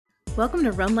Welcome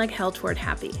to Run Like Hell Toward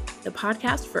Happy, the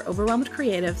podcast for overwhelmed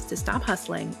creatives to stop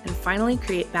hustling and finally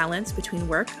create balance between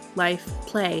work, life,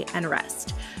 play, and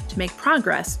rest to make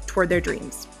progress toward their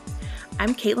dreams.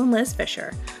 I'm Caitlin Liz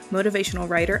Fisher, motivational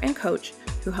writer and coach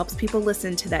who helps people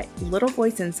listen to that little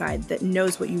voice inside that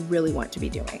knows what you really want to be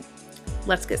doing.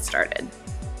 Let's get started.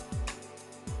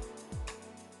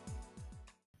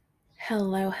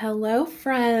 Hello,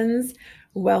 friends.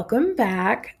 Welcome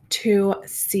back to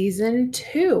season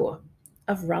 2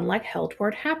 of Run Like Hell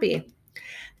Toward Happy.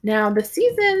 Now, the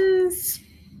seasons,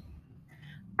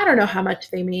 I don't know how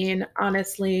much they mean,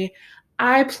 honestly.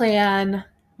 I plan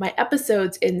my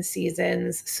episodes in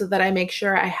seasons so that I make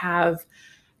sure I have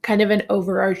kind of an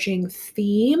overarching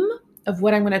theme of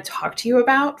what I'm going to talk to you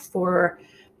about for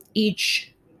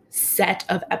each set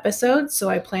of episodes. So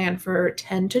I plan for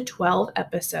 10 to 12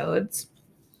 episodes.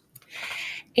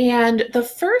 And the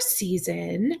first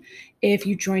season, if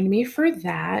you joined me for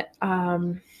that,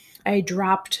 I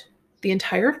dropped the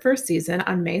entire first season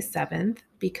on May 7th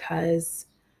because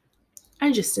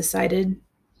I just decided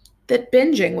that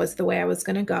binging was the way I was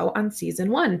going to go on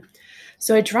season 1.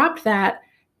 So I dropped that.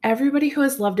 Everybody who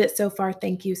has loved it so far,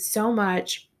 thank you so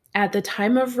much. At the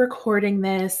time of recording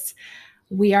this,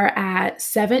 we are at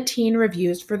 17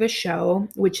 reviews for the show,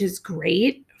 which is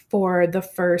great for the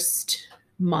first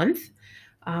month.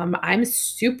 I'm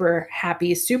super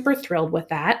happy, super thrilled with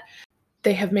that.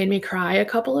 They have made me cry a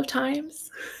couple of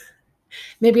times.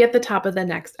 Maybe at the top of the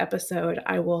next episode,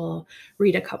 I will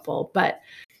read a couple.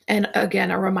 And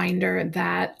again, a reminder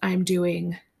that I'm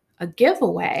doing a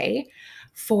giveaway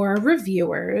for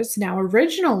reviewers. Now,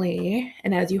 originally,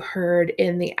 and as you heard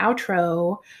in the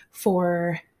outro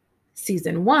for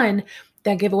season 1,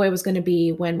 that giveaway was going to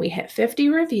be when we hit 50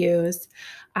 reviews.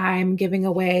 I'm giving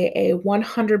away a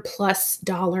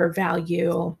 $100+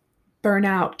 value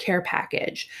burnout care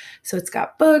package. So it's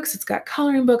got books, it's got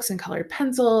coloring books and colored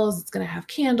pencils. It's going to have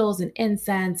candles and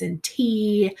incense and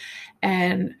tea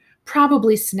and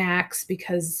probably snacks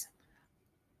because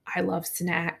I love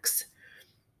snacks.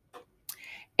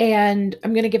 And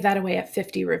I'm going to give that away at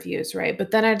 50 reviews, right?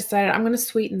 But then I decided I'm going to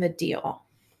sweeten the deal.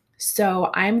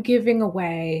 So I'm giving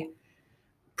away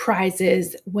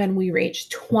prizes when we reach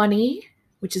 20,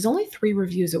 which is only 3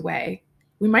 reviews away.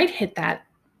 We might hit that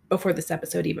before this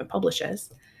episode even publishes.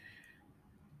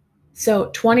 So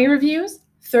 20 reviews,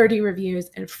 30 reviews,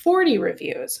 and 40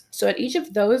 reviews. So at each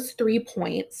of those 3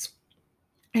 points,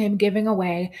 I am giving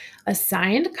away a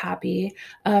signed copy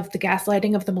of The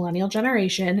Gaslighting of the Millennial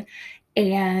Generation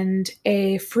and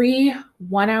a free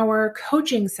 1-hour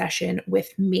coaching session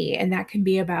with me. And that can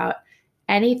be about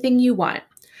anything you want.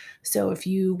 So if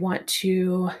you want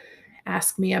to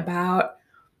ask me about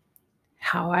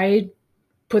how I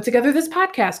put together this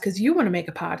podcast because you want to make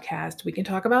a podcast, we can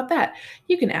talk about that.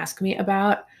 You can ask me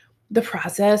about the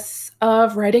process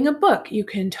of writing a book. You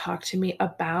can talk to me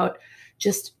about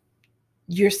just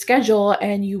your schedule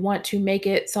and you want to make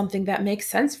it something that makes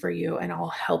sense for you, and I'll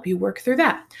help you work through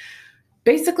that.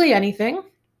 Basically anything.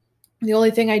 The only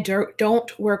thing I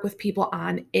don't work with people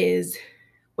on is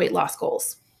weight loss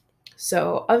goals.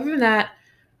 So other than that,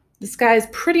 the sky is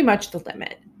pretty much the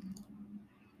limit.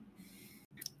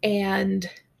 And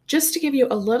just to give you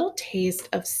a little taste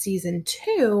of season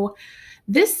 2,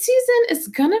 this season is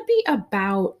going to be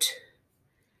about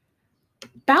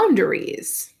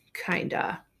boundaries,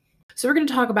 kinda. So we're going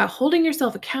to talk about holding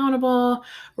yourself accountable.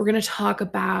 We're going to talk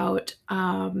about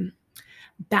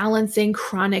balancing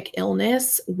chronic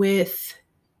illness with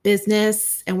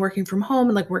business and working from home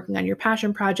and like working on your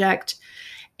passion project,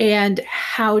 and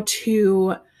how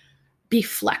to be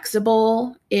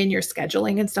flexible in your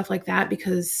scheduling and stuff like that,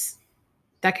 because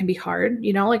that can be hard,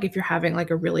 you know, like if you're having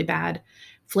like a really bad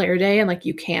flare day and like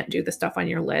you can't do the stuff on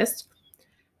your list,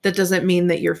 that doesn't mean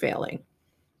that you're failing.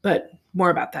 But more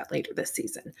about that later this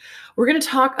season. We're going to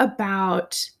talk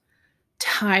about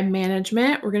time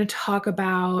management. We're going to talk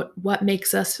about what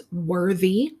makes us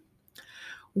worthy.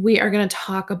 We are going to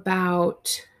talk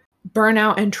about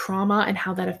burnout and trauma and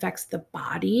how that affects the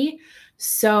body.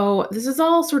 So this is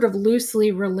all sort of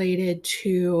loosely related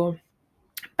to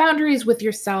boundaries with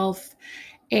yourself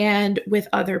and with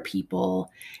other people,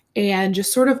 and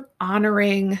just sort of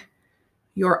honoring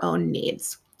your own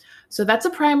needs. So that's a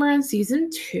primer in season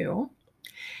 2.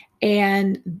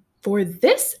 And for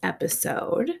this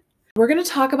episode, we're going to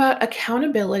talk about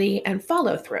accountability and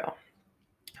follow through,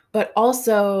 but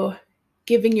also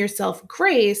giving yourself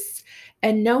grace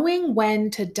and knowing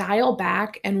when to dial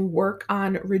back and work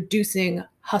on reducing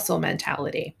hustle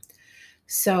mentality.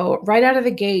 So right out of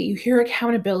the gate, you hear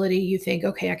accountability, you think,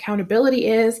 okay, accountability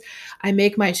is I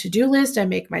make my to-do list, I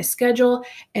make my schedule,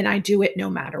 and I do it no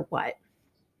matter what.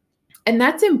 And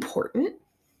that's important.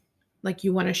 Like,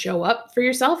 you want to show up for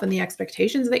yourself and the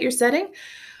expectations that you're setting.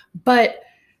 But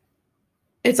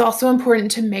it's also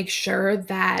important to make sure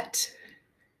that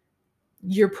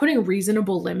you're putting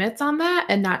reasonable limits on that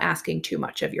and not asking too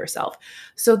much of yourself.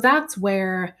 So that's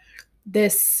where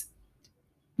this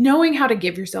knowing how to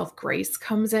give yourself grace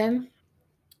comes in.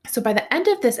 So by the end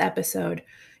of this episode,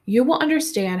 you will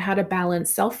understand how to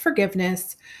balance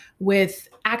self-forgiveness with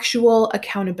actual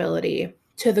accountability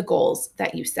to the goals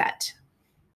that you set.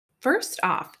 First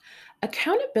off,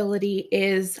 accountability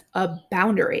is a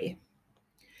boundary.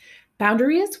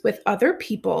 Boundaries with other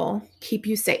people keep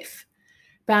you safe.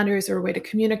 Boundaries are a way to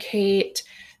communicate.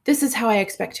 This is how I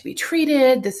expect to be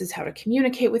treated. This is how to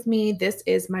communicate with me. This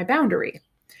is my boundary.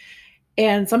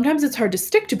 And sometimes it's hard to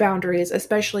stick to boundaries,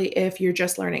 especially if you're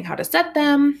just learning how to set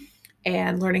them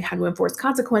and learning how to enforce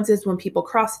consequences when people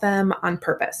cross them on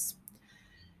purpose.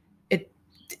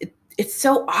 It's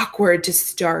so awkward to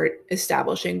start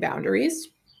establishing boundaries,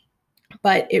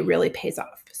 but it really pays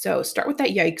off. So start with that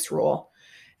yikes rule.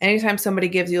 Anytime somebody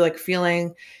gives you like a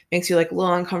feeling, makes you like a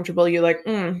little uncomfortable, you're like,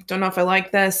 don't know if I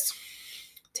like this,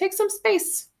 take some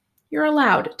space. You're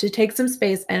allowed to take some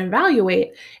space and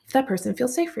evaluate if that person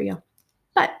feels safe for you.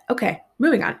 But okay,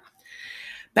 moving on.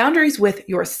 Boundaries with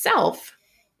yourself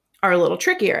are a little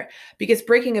trickier because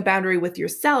breaking a boundary with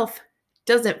yourself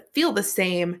doesn't feel the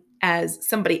same as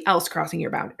somebody else crossing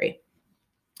your boundary.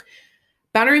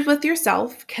 Boundaries with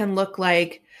yourself can look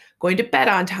like going to bed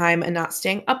on time and not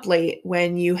staying up late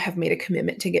when you have made a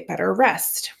commitment to get better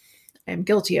rest. I'm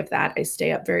guilty of that. I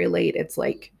stay up very late. It's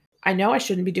like, I know I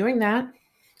shouldn't be doing that.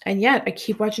 And yet I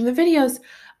keep watching the videos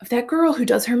of that girl who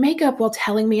does her makeup while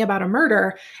telling me about a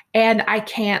murder, and I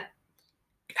can't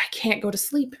go to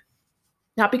sleep.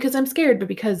 Not because I'm scared, but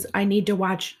because I need to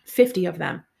watch 50 of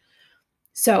them.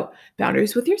 So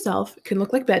boundaries with yourself can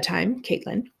look like bedtime,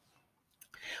 Caitlin.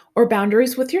 Or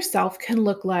boundaries with yourself can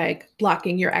look like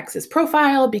blocking your ex's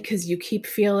profile because you keep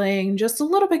feeling just a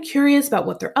little bit curious about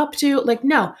what they're up to. Like,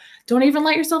 no, don't even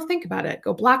let yourself think about it.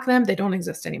 Go block them. They don't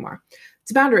exist anymore.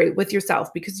 It's a boundary with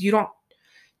yourself because you don't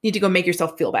need to go make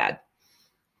yourself feel bad.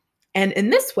 And in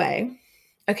this way,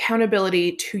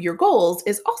 accountability to your goals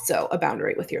is also a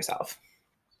boundary with yourself.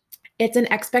 It's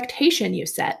an expectation you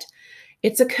set.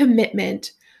 It's a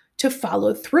commitment to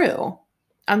follow through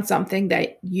on something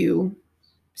that you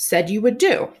said you would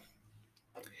do.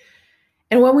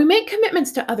 And when we make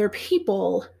commitments to other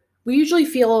people, we usually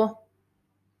feel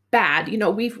bad.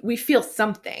 We feel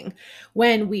something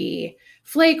when we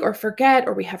flake or forget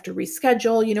or we have to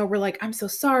reschedule. We're like, I'm so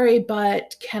sorry,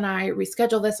 but can I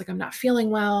reschedule this? Like, I'm not feeling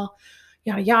well,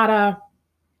 yada, yada.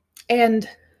 And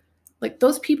like,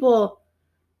 those people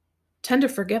tend to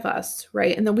forgive us,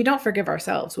 right? And then we don't forgive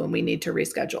ourselves when we need to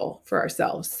reschedule for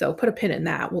ourselves. So put a pin in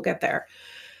that. We'll get there.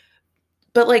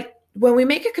 But like, when we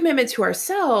make a commitment to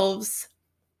ourselves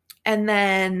and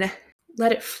then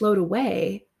let it float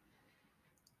away,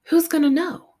 who's going to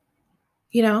know?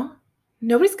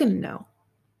 Nobody's going to know.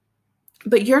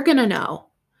 But you're going to know.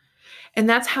 And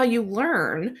that's how you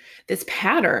learn this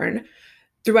pattern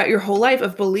throughout your whole life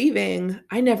of believing,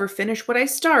 I never finish what I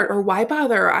start, or why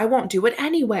bother? I won't do it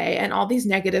anyway. And all these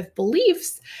negative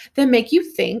beliefs that make you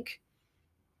think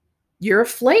you're a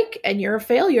flake and you're a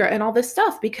failure and all this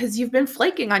stuff because you've been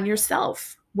flaking on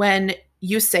yourself when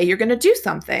you say you're going to do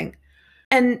something.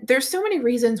 And there's so many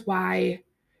reasons why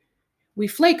we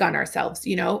flake on ourselves.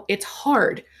 It's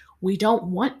hard. We don't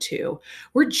want to.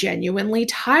 We're genuinely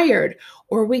tired,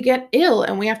 or we get ill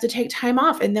and we have to take time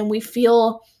off. And then we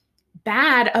feel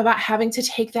bad about having to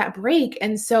take that break.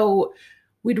 And so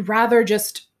we'd rather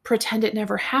just pretend it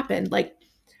never happened. Like,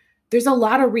 there's a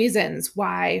lot of reasons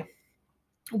why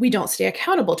we don't stay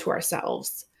accountable to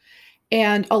ourselves.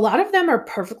 And a lot of them are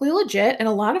perfectly legit. And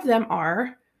a lot of them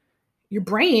are your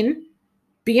brain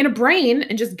being a brain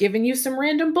and just giving you some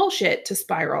random bullshit to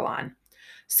spiral on.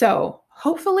 So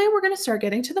hopefully we're going to start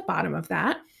getting to the bottom of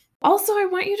that. Also, I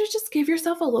want you to just give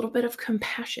yourself a little bit of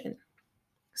compassion.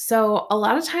 So a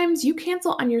lot of times you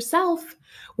cancel on yourself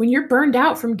when you're burned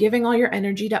out from giving all your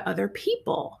energy to other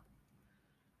people.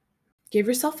 Give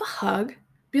yourself a hug.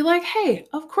 Be like, hey,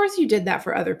 of course you did that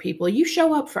for other people. You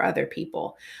show up for other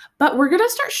people. But we're going to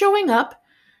start showing up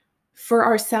for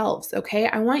ourselves, okay?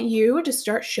 I want you to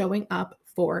start showing up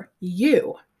for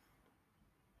you.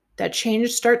 That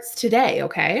change starts today,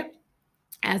 okay?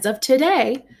 As of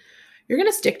today, you're going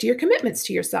to stick to your commitments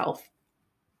to yourself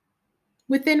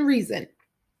within reason.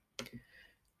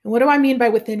 And what do I mean by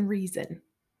within reason?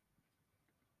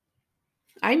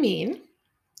 I mean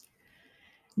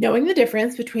knowing the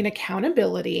difference between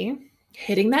accountability,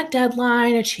 hitting that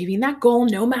deadline, achieving that goal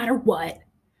no matter what,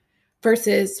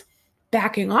 versus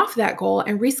backing off that goal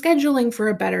and rescheduling for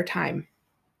a better time.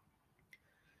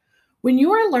 When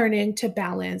you are learning to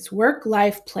balance work,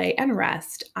 life, play, and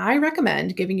rest, I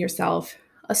recommend giving yourself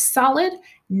a solid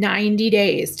 90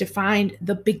 days to find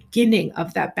the beginning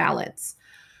of that balance.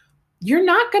 You're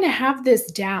not going to have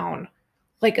this down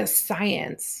like a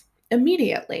science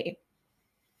immediately.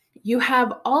 You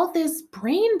have all this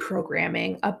brain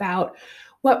programming about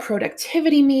what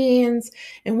productivity means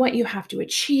and what you have to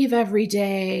achieve every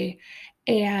day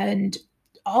and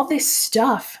all this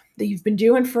stuff that you've been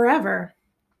doing forever.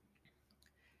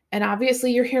 And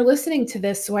obviously, you're here listening to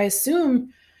this, so I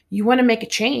assume you want to make a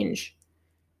change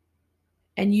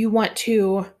and you want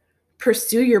to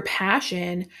pursue your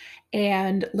passion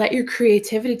and let your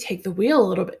creativity take the wheel a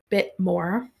little bit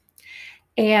more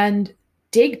and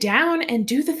dig down and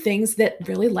do the things that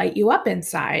really light you up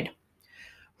inside,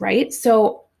 right?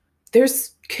 So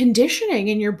there's conditioning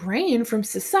in your brain from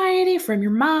society, from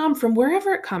your mom, from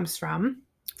wherever it comes from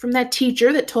that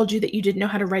teacher that told you that you didn't know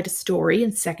how to write a story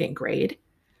in second grade,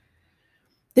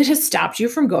 that has stopped you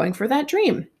from going for that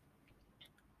dream.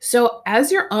 So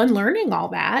as you're unlearning all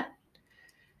that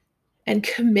and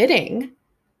committing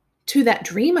to that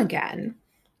dream again,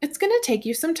 it's going to take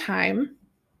you some time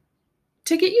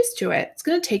to get used to it. It's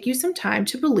going to take you some time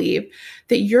to believe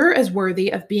that you're as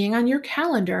worthy of being on your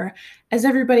calendar as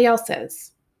everybody else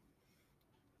is.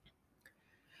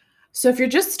 So if you're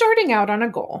just starting out on a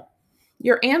goal,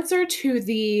 your answer to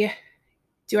the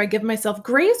do I give myself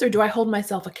grace or do I hold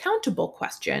myself accountable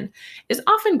question is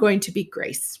often going to be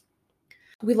grace.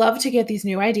 We love to get these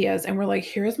new ideas and we're like,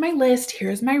 here's my list,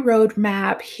 here's my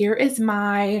roadmap, here is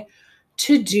my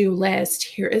to-do list,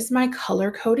 here is my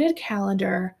color-coded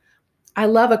calendar. I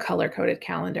love a color-coded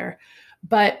calendar,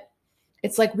 but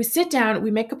it's like we sit down,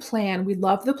 we make a plan, we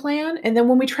love the plan, and then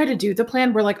when we try to do the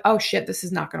plan, we're like, oh shit, this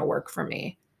is not going to work for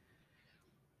me.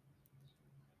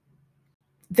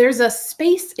 There's a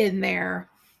space in there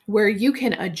where you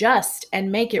can adjust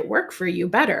and make it work for you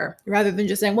better rather than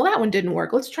just saying, well, that one didn't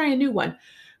work. Let's try a new one.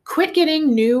 Quit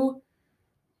getting new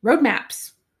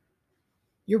roadmaps.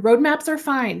 Your roadmaps are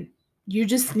fine. You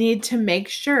just need to make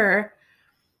sure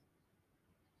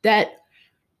that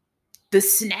the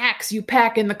snacks you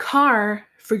pack in the car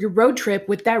for your road trip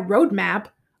with that roadmap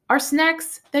are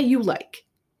snacks that you like.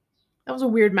 That was a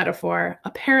weird metaphor.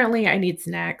 Apparently, I need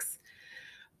snacks.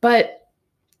 But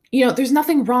there's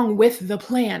nothing wrong with the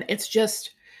plan. It's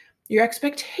just your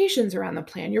expectations around the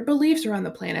plan, your beliefs around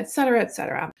the plan, et cetera, et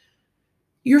cetera.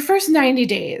 Your first 90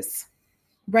 days,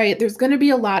 right? There's going to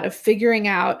be a lot of figuring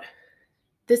out,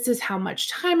 this is how much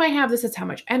time I have. This is how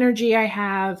much energy I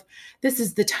have. This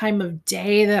is the time of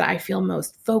day that I feel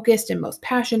most focused and most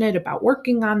passionate about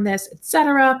working on this, et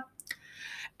cetera.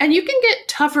 And you can get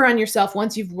tougher on yourself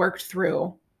once you've worked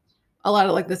through a lot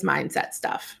of like this mindset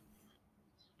stuff.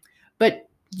 But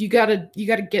you gotta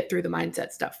get through the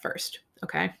mindset stuff first,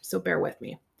 okay? So bear with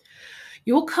me.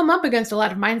 You will come up against a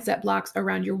lot of mindset blocks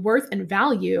around your worth and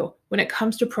value when it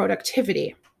comes to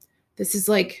productivity. This is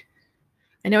like,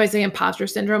 I know I say imposter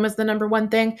syndrome is the number one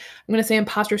thing. I'm going to say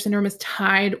imposter syndrome is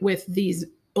tied with these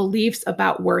beliefs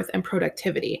about worth and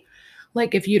productivity.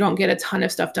 Like if you don't get a ton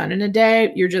of stuff done in a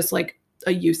day, you're just like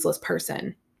a useless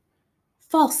person.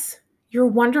 False. You're a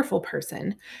wonderful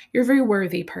person. You're a very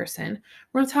worthy person.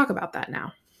 We're going to talk about that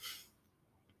now.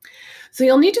 So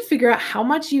you'll need to figure out how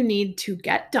much you need to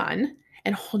get done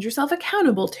and hold yourself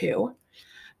accountable to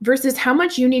versus how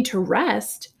much you need to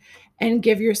rest and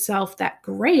give yourself that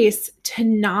grace to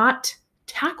not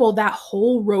tackle that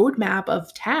whole roadmap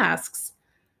of tasks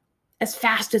as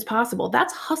fast as possible.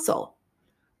 That's hustle.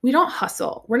 We don't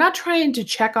hustle. We're not trying to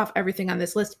check off everything on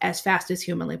this list as fast as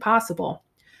humanly possible.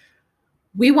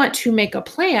 We want to make a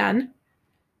plan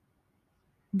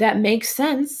that makes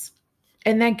sense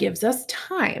and that gives us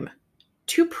time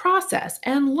to process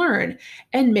and learn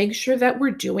and make sure that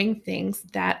we're doing things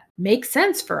that make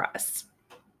sense for us.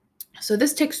 So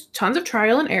this takes tons of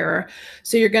trial and error.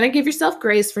 So you're going to give yourself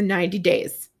grace for 90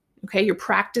 days. Okay. You're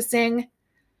practicing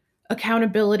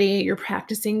accountability. You're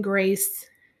practicing grace.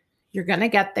 You're going to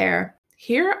get there.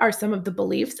 Here are some of the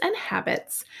beliefs and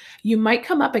habits you might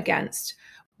come up against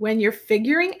when you're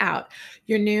figuring out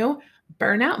your new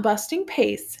burnout busting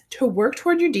pace to work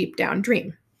toward your deep down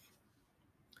dream.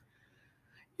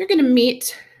 You're going to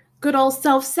meet good old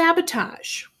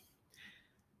self-sabotage.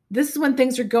 This is when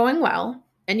things are going well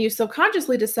and you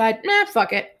subconsciously decide,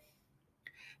 fuck it.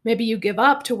 Maybe you give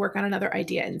up to work on another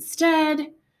idea instead.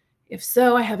 If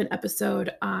so, I have an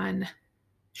episode on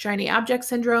shiny object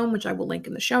syndrome, which I will link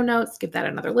in the show notes. Give that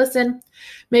another listen.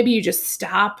 Maybe you just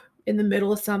stop in the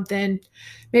middle of something.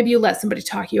 Maybe you let somebody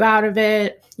talk you out of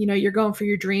it. You're going for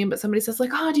your dream, but somebody says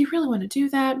like, "Oh, do you really want to do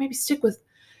that? Maybe stick with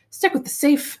the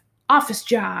safe office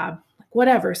job, like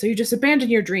whatever." So you just abandon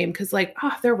your dream because like,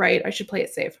 "Oh, they're right. I should play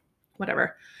it safe."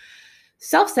 Whatever.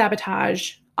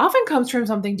 Self-sabotage often comes from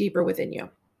something deeper within you.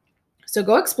 So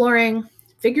go exploring,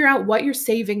 figure out what you're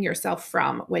saving yourself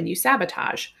from when you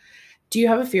sabotage. Do you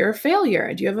have a fear of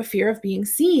failure? Do you have a fear of being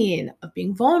seen, of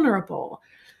being vulnerable?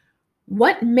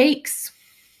 What makes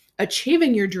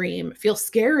achieving your dream feel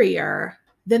scarier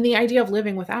than the idea of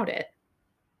living without it?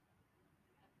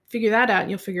 Figure that out and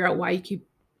you'll figure out why you keep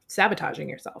sabotaging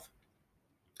yourself.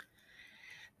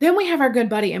 Then we have our good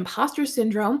buddy imposter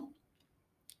syndrome.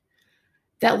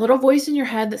 That little voice in your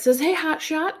head that says, "Hey,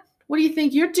 hotshot, what do you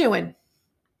think you're doing?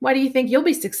 Why do you think you'll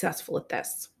be successful at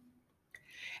this?"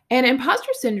 And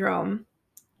imposter syndrome,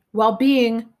 while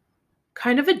being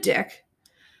kind of a dick,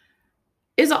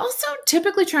 is also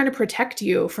typically trying to protect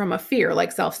you from a fear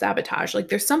like self-sabotage. Like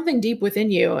there's something deep within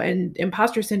you, and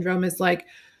imposter syndrome is like,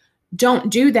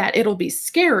 don't do that. It'll be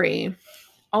scary.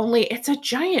 Only it's a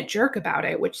giant jerk about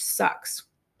it, which sucks.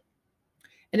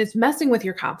 And it's messing with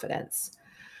your confidence.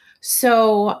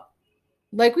 So,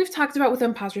 like we've talked about with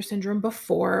imposter syndrome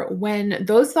before, when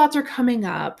those thoughts are coming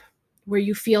up where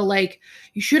you feel like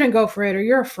you shouldn't go for it or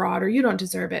you're a fraud or you don't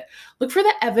deserve it, look for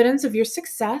the evidence of your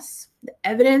success, the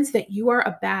evidence that you are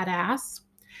a badass,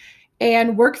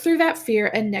 and work through that fear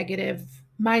and negative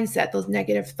mindset, those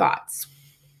negative thoughts.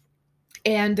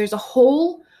 And there's a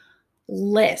whole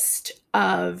list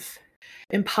of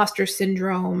imposter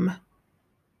syndrome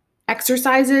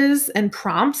exercises and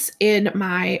prompts in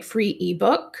my free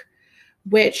ebook,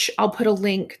 which I'll put a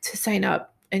link to sign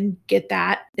up and get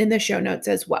that in the show notes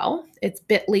as well. It's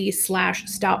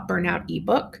bit.ly/stop burnout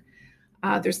ebook.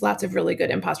 There's lots of really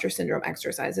good imposter syndrome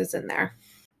exercises in there.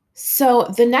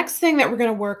 So the next thing that we're going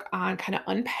to work on kind of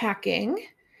unpacking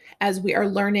as we are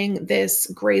learning this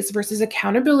grace versus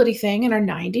accountability thing in our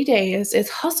 90 days is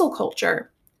hustle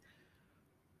culture.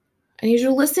 I need you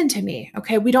to listen to me,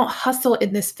 okay? We don't hustle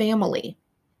in this family.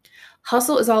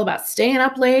 Hustle is all about staying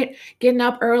up late, getting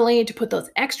up early to put those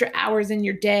extra hours in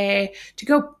your day, to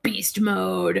go beast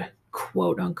mode,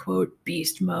 quote unquote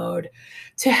beast mode,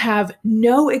 to have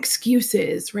no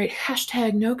excuses, right?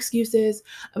 Hashtag no excuses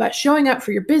about showing up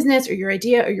for your business or your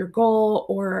idea or your goal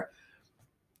or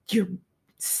your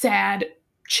sad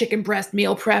chicken breast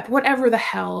meal prep, whatever the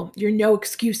hell your no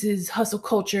excuses hustle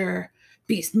culture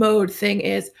beast mode thing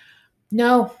is.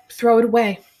 No, throw it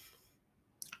away.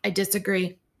 I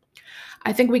disagree.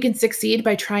 I think we can succeed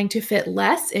by trying to fit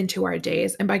less into our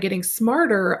days and by getting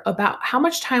smarter about how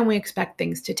much time we expect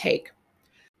things to take.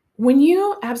 When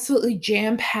you absolutely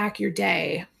jam-pack your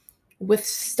day with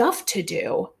stuff to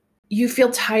do, you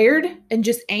feel tired and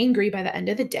just angry by the end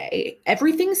of the day.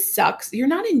 Everything sucks. You're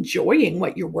not enjoying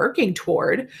what you're working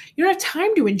toward. You don't have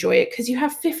time to enjoy it because you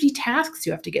have 50 tasks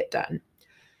you have to get done.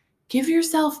 Give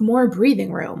yourself more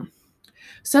breathing room.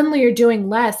 Suddenly you're doing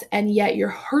less and yet you're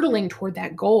hurtling toward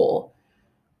that goal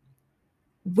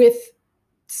with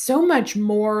so much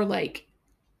more like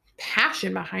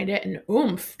passion behind it and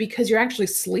oomph because you're actually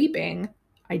sleeping,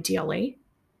 ideally.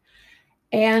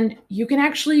 And you can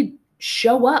actually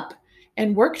show up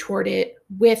and work toward it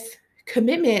with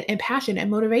commitment and passion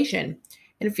and motivation.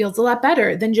 And it feels a lot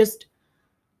better than just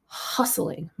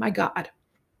hustling. My God.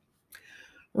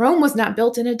 Rome was not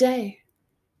built in a day.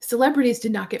 Celebrities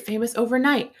did not get famous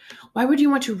overnight. Why would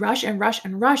you want to rush and rush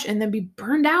and rush and then be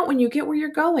burned out when you get where you're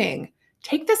going?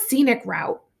 Take the scenic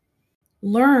route.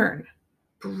 Learn,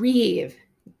 breathe,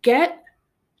 get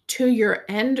to your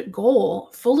end goal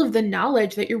full of the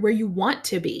knowledge that you're where you want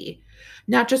to be,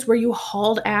 not just where you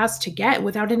hauled ass to get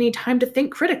without any time to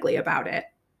think critically about it.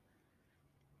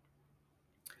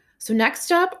 So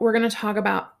next up, we're going to talk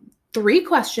about 3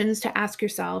 questions to ask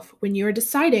yourself when you are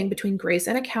deciding between grace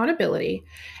and accountability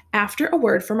after a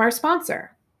word from our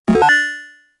sponsor.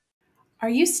 Are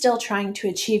you still trying to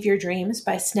achieve your dreams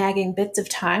by snagging bits of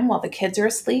time while the kids are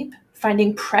asleep,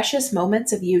 finding precious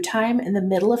moments of you time in the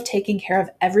middle of taking care of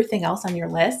everything else on your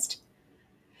list?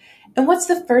 And what's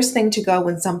the first thing to go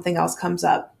when something else comes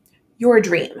up? Your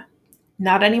dream.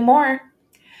 Not anymore.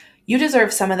 You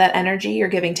deserve some of that energy you're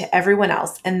giving to everyone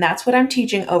else, and that's what I'm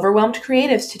teaching overwhelmed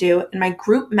creatives to do in my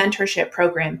group mentorship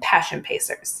program, Passion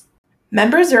Pacers.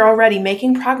 Members are already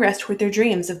making progress toward their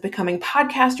dreams of becoming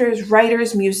podcasters,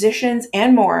 writers, musicians,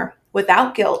 and more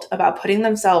without guilt about putting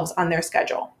themselves on their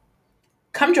schedule.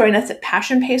 Come join us at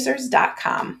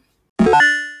passionpacers.com.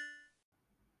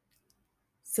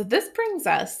 So this brings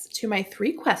us to my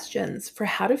 3 questions for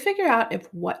how to figure out if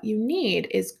what you need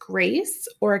is grace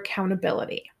or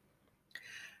accountability.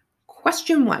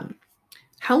 Question 1.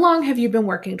 How long have you been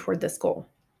working toward this goal?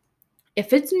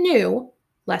 If it's new,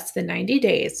 less than 90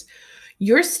 days,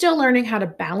 you're still learning how to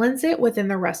balance it within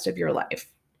the rest of your life.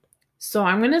 So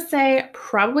I'm going to say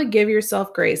probably give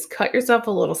yourself grace, cut yourself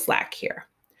a little slack here.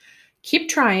 Keep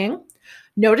trying.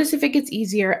 Notice if it gets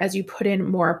easier as you put in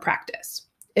more practice.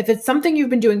 If it's something you've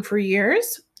been doing for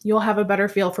years, you'll have a better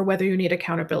feel for whether you need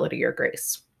accountability or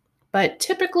grace. But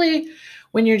typically,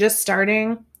 when you're just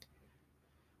starting,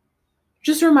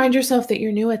 just remind yourself that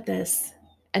you're new at this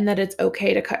and that it's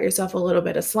okay to cut yourself a little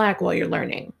bit of slack while you're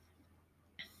learning.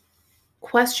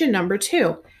 Question number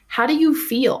 2, how do you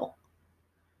feel?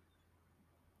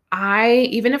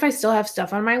 Even if I still have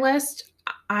stuff on my list,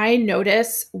 I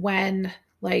notice when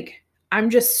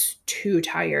I'm just too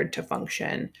tired to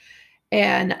function,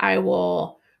 and I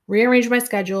will rearrange my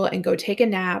schedule and go take a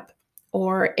nap.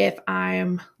 Or if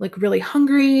I'm really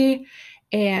hungry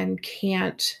and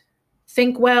can't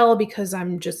think well because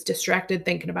I'm just distracted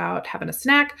thinking about having a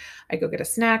snack, I go get a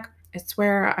snack. I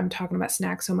swear I'm talking about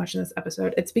snacks so much in this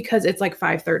episode. It's because it's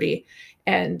 5:30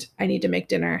 and I need to make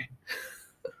dinner.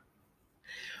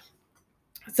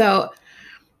 So,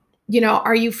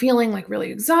 are you feeling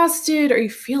really exhausted? Are you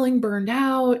feeling burned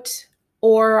out?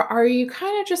 Or are you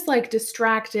kind of just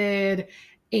distracted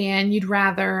and you'd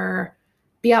rather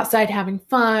be outside having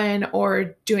fun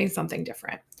or doing something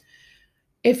different?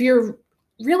 If you're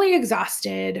really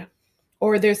exhausted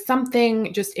or there's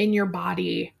something just in your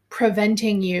body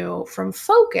preventing you from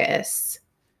focus,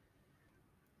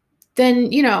 then,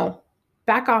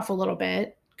 back off a little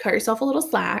bit, cut yourself a little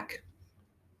slack.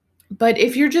 But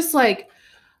if you're just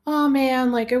oh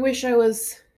man, I wish I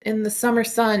was in the summer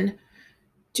sun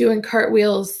doing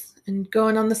cartwheels and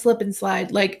going on the slip and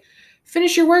slide,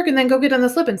 finish your work and then go get on the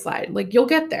slip and slide. You'll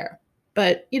get there.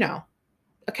 But,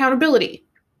 accountability.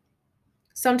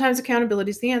 Sometimes accountability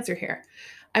is the answer here.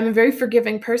 I'm a very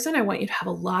forgiving person. I want you to have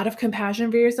a lot of compassion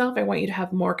for yourself. I want you to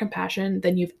have more compassion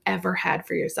than you've ever had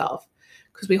for yourself,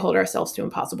 because we hold ourselves to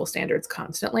impossible standards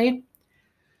constantly.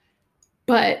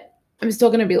 But I'm still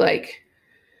going to be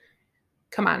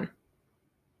come on.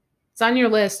 It's on your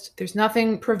list. There's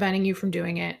nothing preventing you from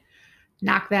doing it.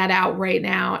 Knock that out right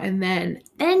now. And then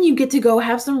you get to go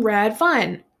have some rad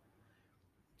fun.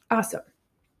 Awesome.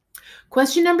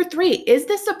 Question number 3, is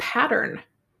this a pattern?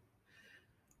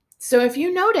 So if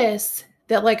you notice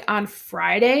that on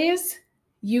Fridays,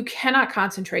 you cannot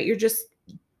concentrate, you're just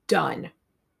done.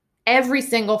 Every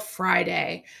single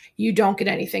Friday, you don't get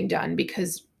anything done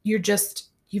because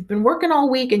you've been working all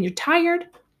week and you're tired.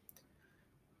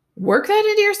 Work that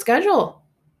into your schedule.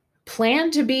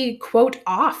 Plan to be, quote,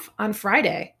 off on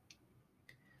Friday.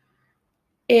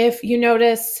 If you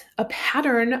notice a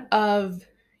pattern of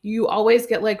you always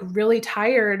get really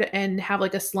tired and have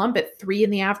a slump at 3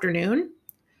 p.m,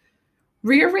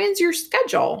 rearrange your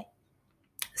schedule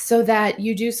so that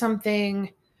you do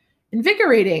something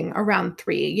invigorating around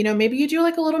 3. Maybe you do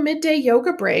a little midday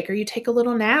yoga break, or you take a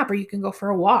little nap, or you can go for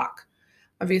a walk.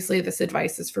 Obviously, this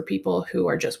advice is for people who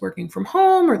are just working from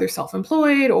home, or they're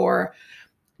self-employed, or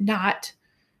not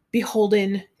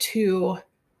beholden to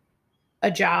a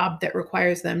job that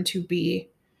requires them to be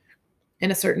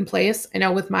in a certain place. I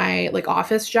know with my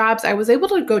office jobs, I was able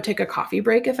to go take a coffee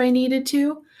break if I needed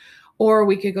to, or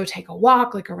we could go take a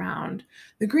walk around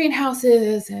the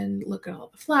greenhouses and look at all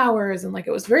the flowers. And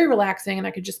it was very relaxing. And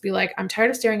I could just be I'm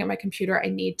tired of staring at my computer. I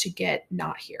need to get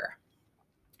not here.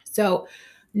 So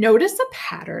notice a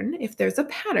pattern if there's a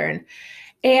pattern,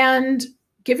 and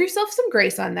give yourself some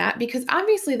grace on that, because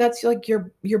obviously that's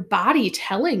your body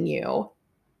telling you,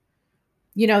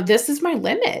 this is my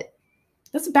limit.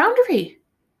 That's a boundary.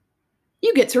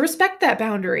 You get to respect that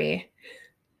boundary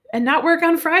and not work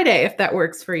on Friday if that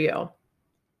works for you.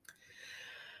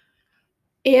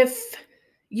 If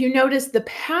you notice the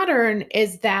pattern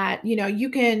is that, you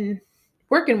can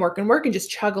work and work and work and just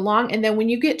chug along. And then when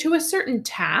you get to a certain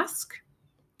task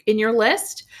in your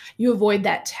list, you avoid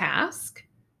that task.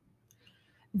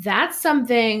 That's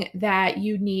something that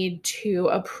you need to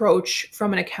approach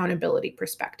from an accountability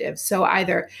perspective. So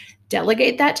either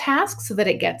delegate that task so that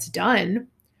it gets done,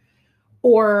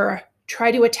 or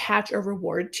try to attach a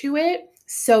reward to it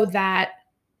so that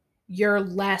you're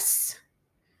less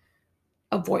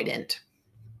avoidant.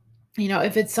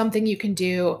 If it's something you can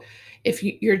do, if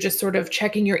you're just sort of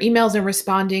checking your emails and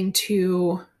responding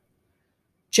to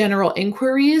general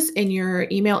inquiries in your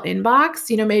email inbox,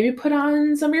 maybe put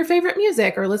on some of your favorite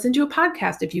music or listen to a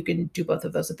podcast if you can do both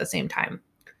of those at the same time.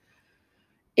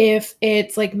 If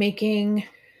it's making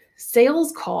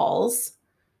sales calls,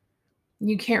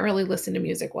 you can't really listen to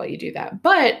music while you do that.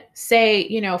 But say,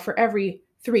 for every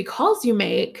 3 calls you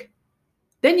make,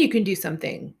 then you can do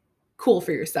something cool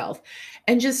for yourself.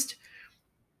 And just,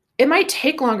 it might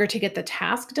take longer to get the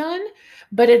task done,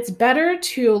 but it's better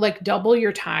to like double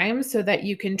your time so that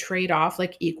you can trade off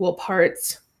like equal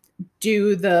parts,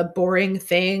 do the boring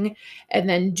thing and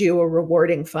then do a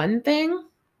rewarding fun thing,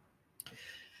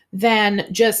 than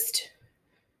just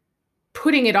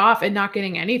putting it off and not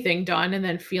getting anything done and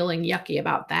then feeling yucky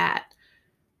about that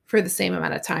for the same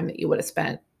amount of time that you would have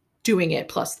spent doing it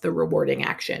plus the rewarding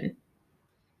action.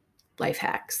 Life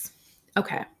hacks.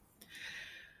 Okay.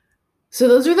 So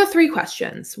those are the 3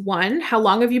 questions. 1, how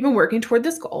long have you been working toward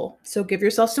this goal? So give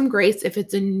yourself some grace if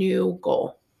it's a new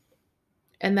goal.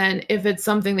 And then if it's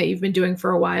something that you've been doing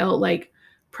for a while, like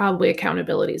probably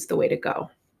accountability is the way to go.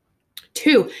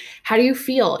 2, how do you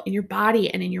feel in your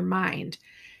body and in your mind?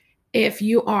 If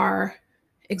you are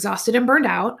exhausted and burned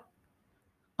out,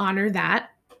 honor that,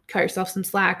 cut yourself some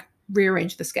slack,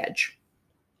 rearrange the schedule.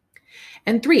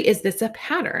 And 3, is this a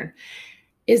pattern?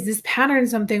 Is this pattern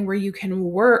something where you can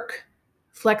work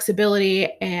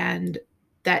flexibility and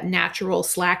that natural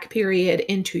slack period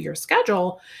into your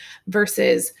schedule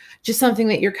versus just something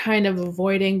that you're kind of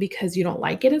avoiding because you don't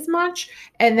like it as much,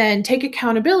 and then take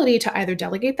accountability to either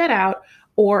delegate that out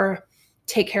or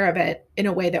take care of it in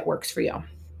a way that works for you.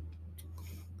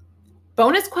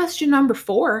 Bonus question number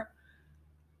 4,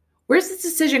 where's this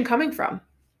decision coming from?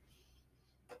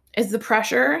 Is the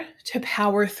pressure to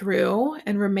power through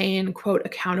and remain, quote,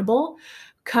 accountable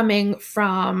coming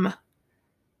from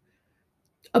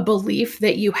a belief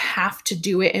that you have to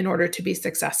do it in order to be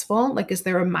successful? Like, is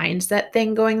there a mindset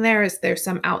thing going there? Is there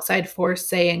some outside force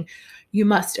saying you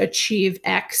must achieve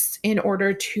X in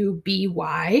order to be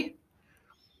Y?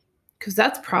 Because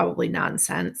that's probably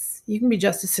nonsense. You can be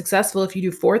just as successful if you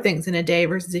do 4 things in a day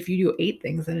versus if you do 8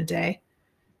 things in a day.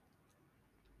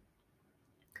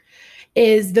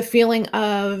 Is the feeling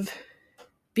of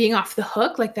being off the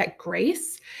hook, like that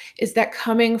grace, is that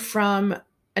coming from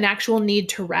an actual need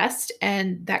to rest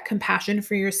and that compassion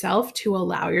for yourself to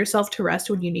allow yourself to rest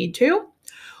when you need to?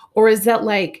 Or is that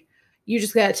like you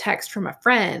just got a text from a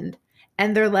friend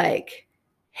and they're like,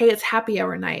 hey, it's happy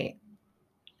hour night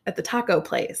at the taco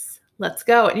place. Let's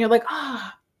go. And you're like,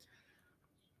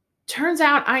 turns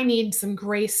out I need some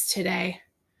grace today.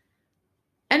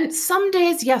 And some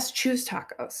days, yes, choose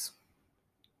tacos.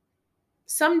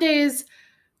 Some days,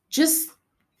 just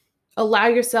allow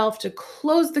yourself to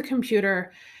close the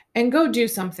computer and go do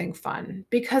something fun,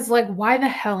 because like, why the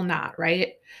hell not,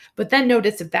 right? But then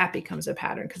notice if that becomes a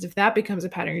pattern, because if that becomes a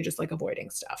pattern, you're just like avoiding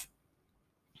stuff.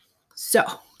 So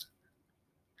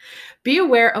be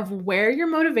aware of where your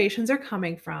motivations are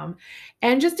coming from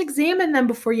and just examine them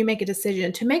before you make a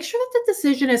decision to make sure that the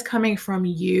decision is coming from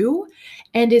you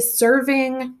and is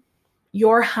serving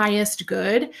your highest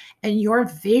good and your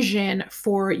vision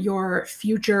for your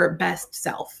future best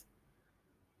self.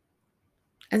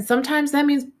 And sometimes that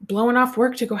means blowing off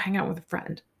work to go hang out with a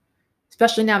friend,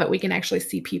 especially now that we can actually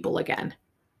see people again.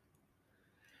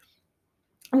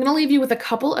 I'm going to leave you with a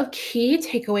couple of key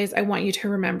takeaways I want you to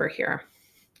remember here.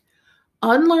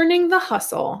 Unlearning the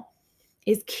hustle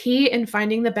is key in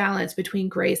finding the balance between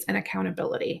grace and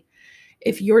accountability.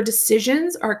 If your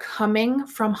decisions are coming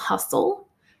from hustle,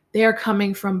 they are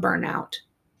coming from burnout.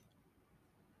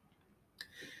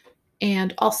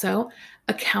 And also,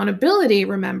 accountability,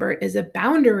 remember, is a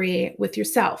boundary with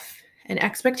yourself, an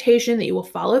expectation that you will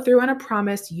follow through on a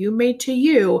promise you made to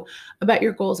you about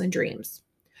your goals and dreams.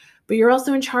 But you're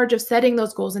also in charge of setting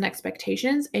those goals and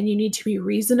expectations, and you need to be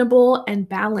reasonable and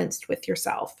balanced with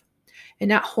yourself and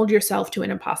not hold yourself to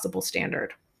an impossible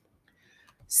standard.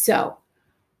 So,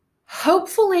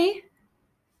 hopefully,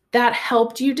 that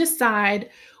helped you decide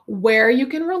where you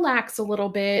can relax a little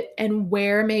bit and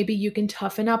where maybe you can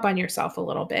toughen up on yourself a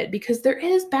little bit, because there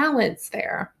is balance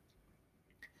there.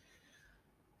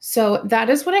 So that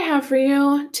is what I have for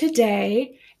you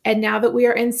today. And now that we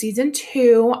are in season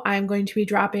 2, I'm going to be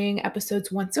dropping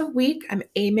episodes once a week. I'm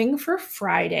aiming for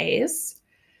Fridays,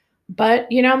 but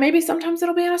maybe sometimes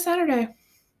it'll be on a Saturday.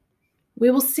 We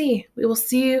will see. We will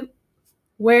see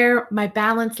where my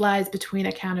balance lies between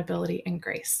accountability and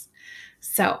grace.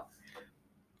 So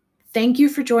thank you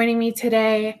for joining me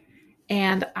today,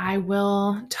 and I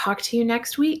will talk to you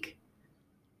next week.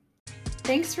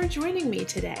 Thanks for joining me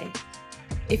today.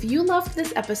 If you loved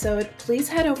this episode, please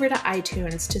head over to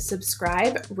iTunes to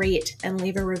subscribe, rate, and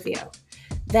leave a review.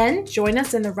 Then join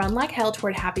us in the Run Like Hell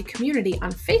Toward Happy community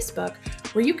on Facebook,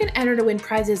 where you can enter to win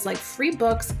prizes like free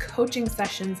books, coaching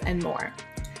sessions, and more.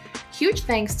 Huge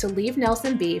thanks to Leave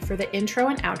Nelson B for the intro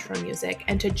and outro music,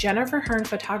 and to Jennifer Hearn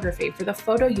Photography for the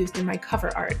photo used in my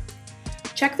cover art.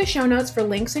 Check the show notes for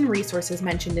links and resources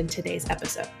mentioned in today's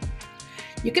episode.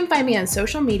 You can find me on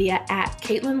social media at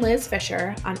Caitlin Liz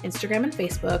Fisher on Instagram and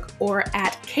Facebook, or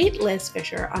at Kate Liz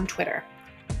Fisher on Twitter.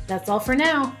 That's all for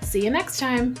now. See you next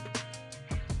time.